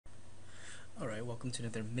Alright, welcome to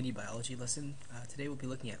another mini biology lesson. Today we'll be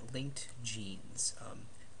looking at linked genes.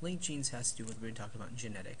 Linked genes has to do with what we're talking about in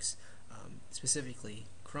genetics, specifically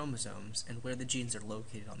chromosomes and where the genes are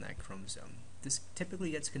located on that chromosome. This typically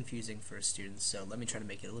gets confusing for students, so let me try to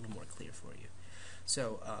make it a little more clear for you.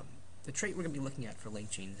 So the trait we're going to be looking at for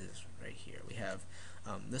linked genes is right here. We have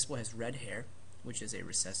this boy has red hair, which is a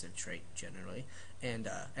recessive trait generally, and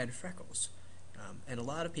freckles. And a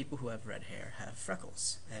lot of people who have red hair have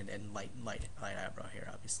freckles and light eyebrow hair,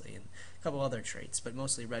 obviously, and a couple other traits, but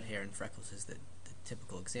mostly red hair and freckles is the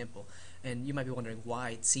typical example. And you might be wondering why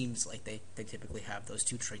it seems like they typically have those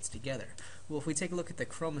two traits together. Well, if we take a look at the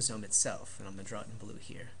chromosome itself, and I'm going to draw it in blue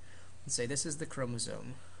here, and say this is the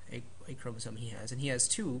chromosome, a chromosome he has, and he has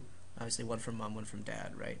two, obviously one from mom, one from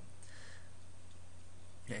dad, right?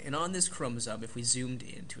 Okay, and on this chromosome, if we zoomed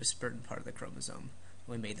in to a certain part of the chromosome,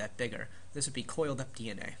 we made that bigger, this would be coiled up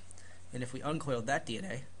DNA. And if we uncoiled that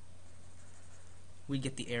DNA, we'd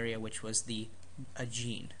get the area which was a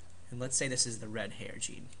gene. And let's say this is the red hair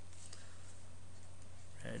gene.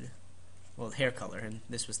 Hair color, and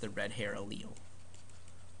this was the red hair allele.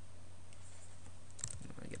 I'm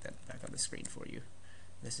going to get that back on the screen for you.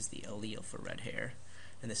 This is the allele for red hair,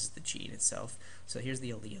 and this is the gene itself. So here's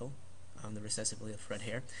the allele. The recessive allele for red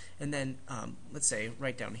hair, and then let's say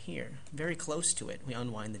right down here, very close to it, we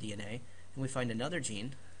unwind the DNA and we find another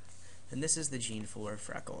gene, and this is the gene for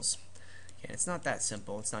freckles. Okay, it's not that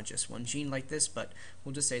simple, it's not just one gene like this, but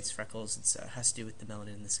we'll just say it's freckles. It has to do with the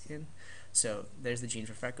melanin in the skin. So there's the gene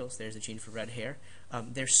for freckles, there's the gene for red hair.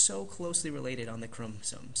 They're so closely related on the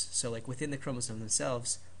chromosomes, so like within the chromosome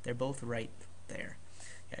themselves, they're both right there.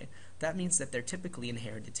 Okay, that means that they're typically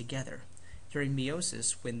inherited together. During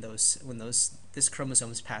meiosis, when this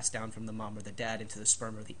chromosome is passed down from the mom or the dad into the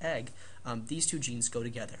sperm or the egg, these two genes go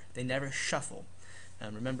together. They never shuffle.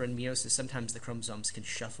 Remember, in meiosis, sometimes the chromosomes can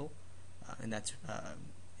shuffle, and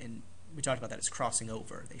we talked about that as crossing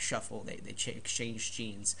over. They shuffle. They exchange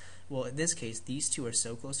genes. Well, in this case, these two are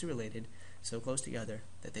so closely related, so close together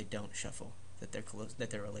that they don't shuffle. That they're close. That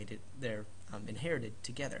they're related. They're inherited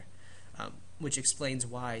together. Which explains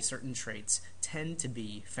why certain traits tend to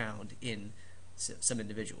be found in some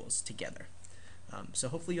individuals together. So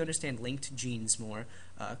hopefully you understand linked genes more.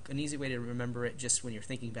 An easy way to remember it, just when you're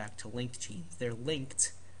thinking back to linked genes, they're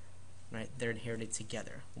linked, right? They're inherited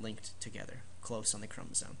together, linked together, close on the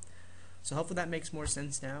chromosome. So hopefully that makes more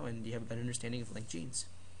sense now, and you have a better understanding of linked genes.